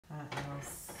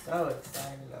so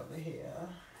excited over here.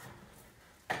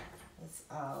 That's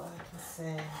all I can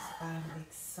say is I'm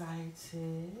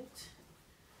excited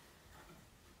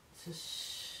to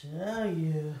show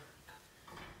you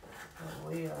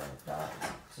what we are about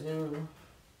to do.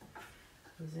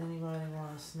 Does anybody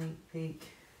want a sneak peek?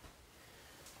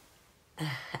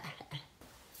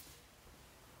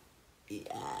 Yes,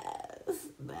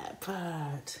 that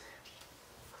part.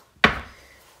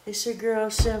 It's your girl,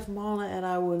 Chef Mona, and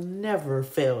I will never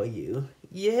fail you.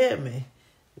 You hear me?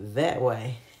 That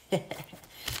way.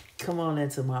 Come on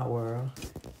into my world.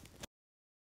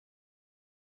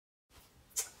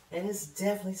 And it's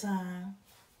definitely time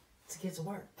to get to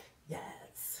work.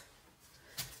 Yes.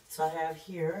 So I have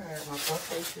my puff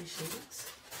pastry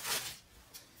sheets.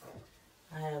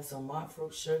 I have some monk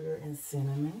fruit sugar and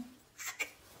cinnamon.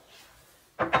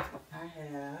 I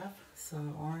have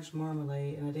some orange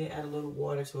marmalade, and I did add a little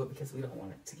water to it because we don't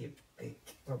want it to get thick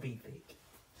or be thick.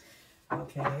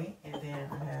 Okay, and then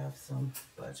I have some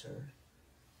butter.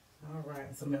 All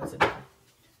right, some melted butter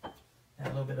and a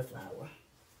little bit of flour.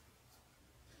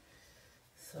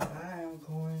 So I am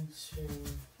going to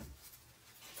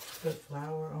put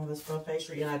flour on this puff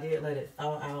pastry, and I did let it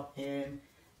thaw out in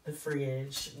the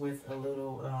fridge with a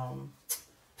little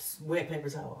wet paper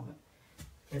towel on it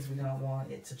because we don't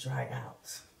want it to dry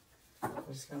out.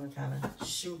 We're just going to kind of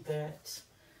shoot that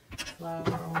flour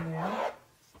on there.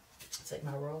 Take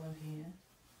my rolling pin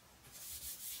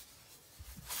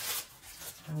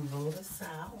and roll this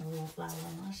out. A little flour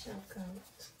on my shell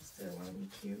coat. Still want to be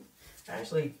cute.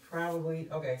 Actually, probably,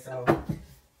 okay, so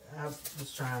I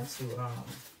was trying to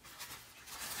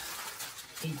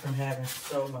keep from having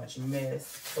so much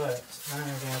mess, but I'm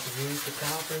going to use the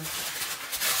counter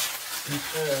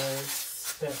because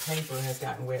that paper has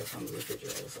gotten wet from the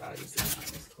refrigerator, so I'll use the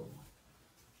counter. It's cool.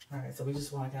 All right, so we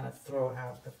just want to kind of throw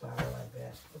out the flour like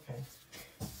that. Okay.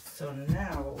 So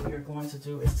now what we are going to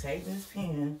do is take this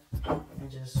pen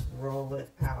and just roll it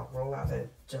out. Roll out that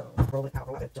dough. Roll it out.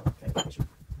 Roll out that dough. Okay. All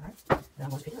right. Now I'm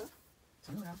going to pick it up.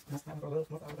 Turn it around. And I'm going to roll a little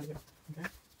more out here. Okay.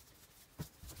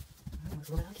 All right. Let's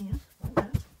roll it out again. Roll it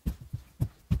out.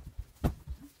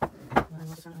 I'm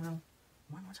going to turn it around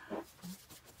one more time.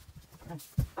 Okay.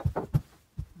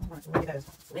 All right. So we'll get that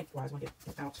lengthwise. I want to get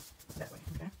it out that way.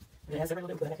 Okay. And it has every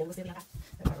little bit of that. Let's see if I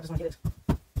just want to get it.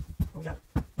 We got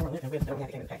more lint and width than we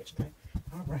have to get in the package. Okay.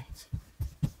 All right.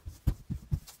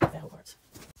 That works.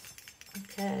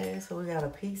 Okay. So we got a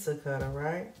pizza cutter,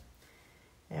 right?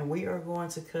 And we are going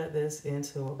to cut this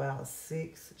into about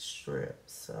 6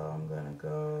 strips. So I'm going to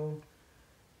go,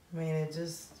 I mean, it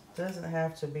just doesn't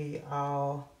have to be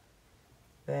all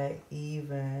that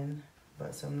even,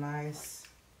 but some nice,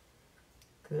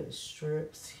 good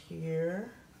strips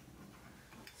here.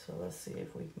 So let's see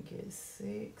if we can get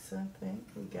 6. I think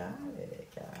we got it,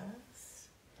 guys.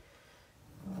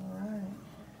 All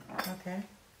right. Okay.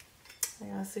 I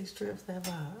got 6 strips that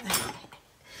far.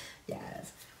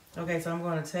 Yes. Okay, so I'm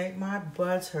going to take my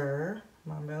butter,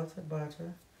 my melted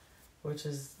butter, which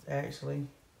is actually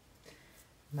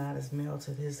not as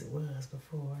melted as it was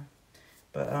before.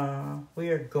 But we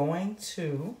are going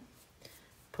to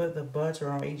put the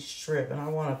butter on each strip. And I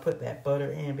want to put that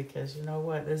butter in because you know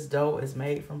what? This dough is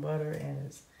made from butter and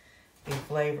the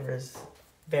flavor is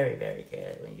very, very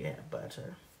good when you have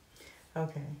butter.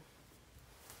 Okay.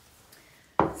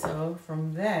 So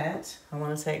from that, I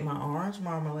want to take my orange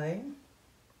marmalade.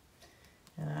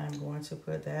 And I'm going to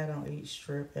put that on each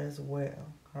strip as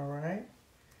well. All right.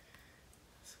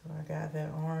 So I got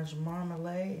that orange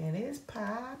marmalade and it's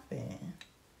popping.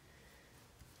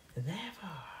 That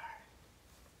part.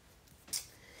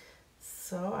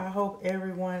 So I hope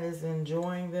everyone is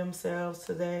enjoying themselves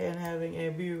today and having a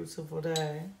beautiful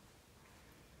day.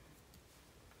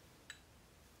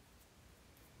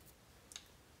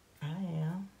 I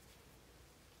am.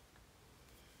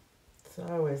 It's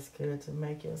always good to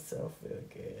make yourself feel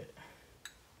good.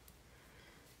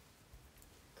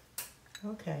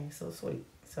 Okay, so sweet.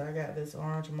 So I got this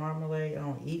orange marmalade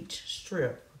on each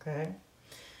strip, okay?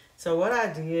 So what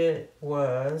I did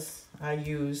was I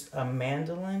used a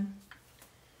mandolin,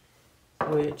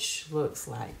 which looks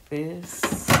like this,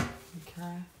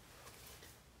 okay?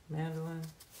 Mandolin.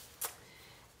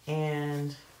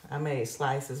 And I made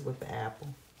slices with the apple.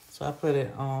 So I put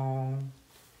it on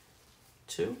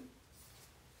 2.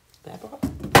 That part.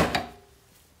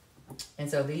 And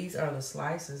so these are the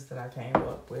slices that I came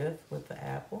up with the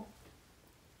apple.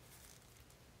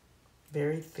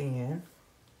 Very thin.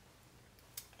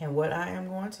 And what I am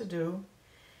going to do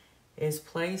is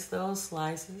place those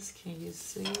slices. Can you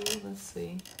see? Let's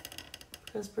see.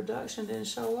 Because production didn't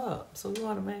show up. So we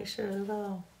want to make sure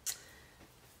that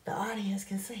the audience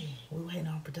can see. We're waiting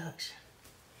on production.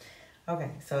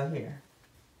 Okay, so here.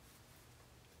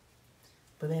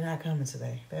 But they're not coming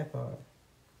today. That part.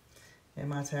 In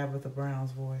my Tabitha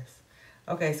Brown's voice.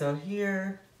 Okay, so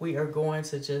here we are going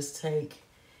to just take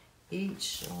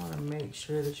each. I want to make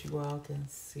sure that you all can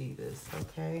see this,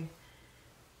 okay?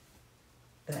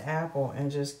 The apple, and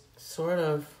just sort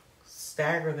of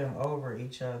stagger them over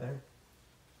each other.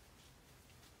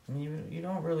 You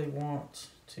don't really want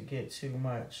to get too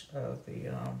much of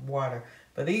the water.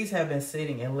 But these have been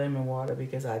sitting in lemon water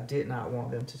because I did not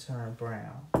want them to turn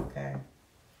brown, okay?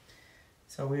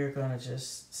 So we are going to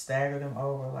just stagger them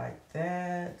over like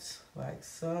that, like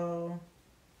so.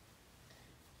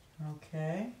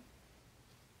 Okay.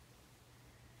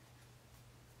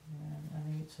 And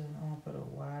I'm going to put a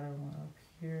wider one up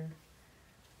here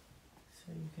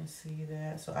so you can see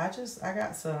that. So I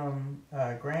got some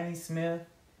Granny Smith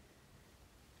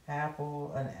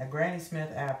apple, a Granny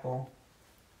Smith apple.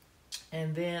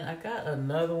 And then I got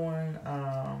another one,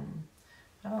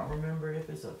 I don't remember if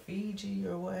it's a Fiji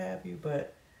or what have you,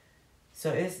 but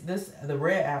so the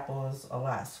red apple is a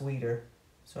lot sweeter.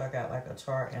 So I got like a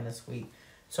tart and a sweet.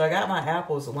 So I got my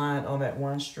apples lined on that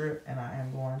one strip, and I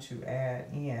am going to add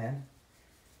in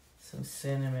some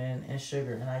cinnamon and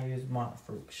sugar, and I use monk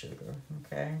fruit sugar,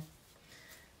 okay?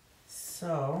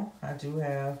 So I do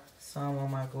have some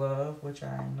on my glove, which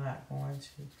I am not going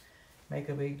to make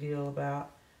a big deal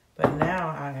about. But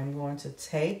now I am going to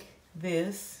take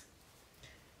this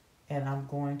and I'm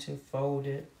going to fold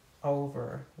it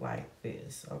over like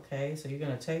this, okay? So you're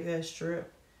going to take that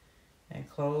strip and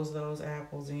close those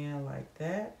apples in like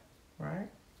that, right?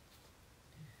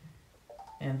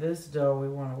 And this dough, we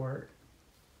want to work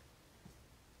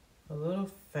a little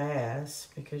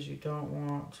fast because you don't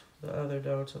want the other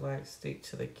dough to like stick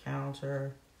to the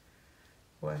counter,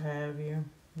 what have you.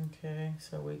 Okay,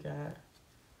 so we got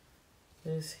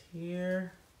this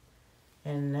here.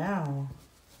 And now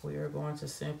we are going to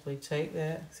simply take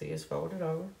that, see it's folded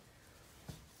over.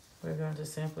 We're going to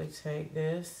simply take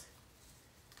this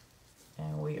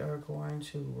and we are going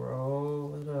to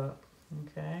roll it up,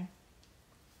 okay?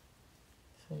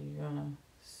 So you're gonna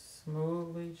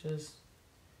smoothly just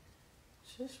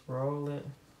roll it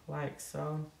like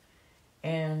so.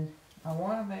 And I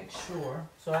want to make sure,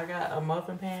 so I got a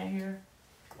muffin pan here.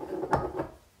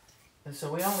 And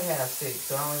so we only have 6,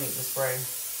 so I only need to spray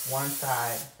one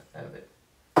side of it.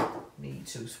 Need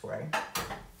to spray.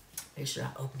 Make sure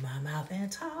I open my mouth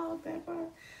and talk that part.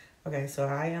 Okay, so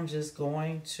I am just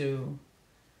going to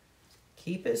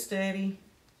keep it steady,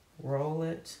 roll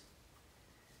it,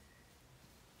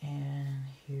 and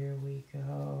here we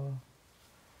go.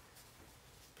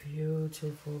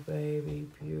 Beautiful, baby,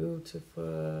 beautiful.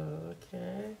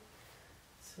 Okay,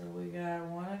 so we got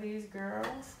one of these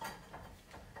girls,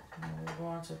 and we're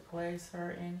going to place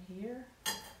her in here,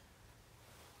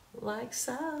 like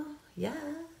so.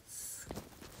 Yes.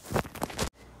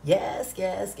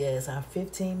 Yes. Our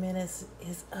 15 minutes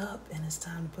is up, and it's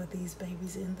time to put these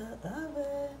babies in the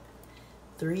oven.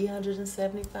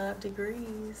 375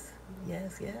 degrees.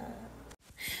 Yes.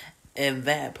 And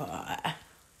that part.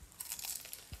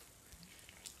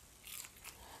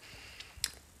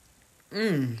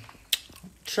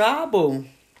 Trouble.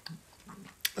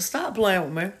 Stop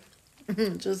playing with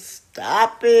me. Just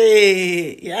stop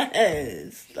it.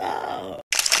 Yes, stop.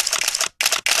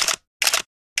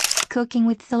 Cooking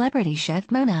with Celebrity Chef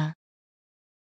Mona.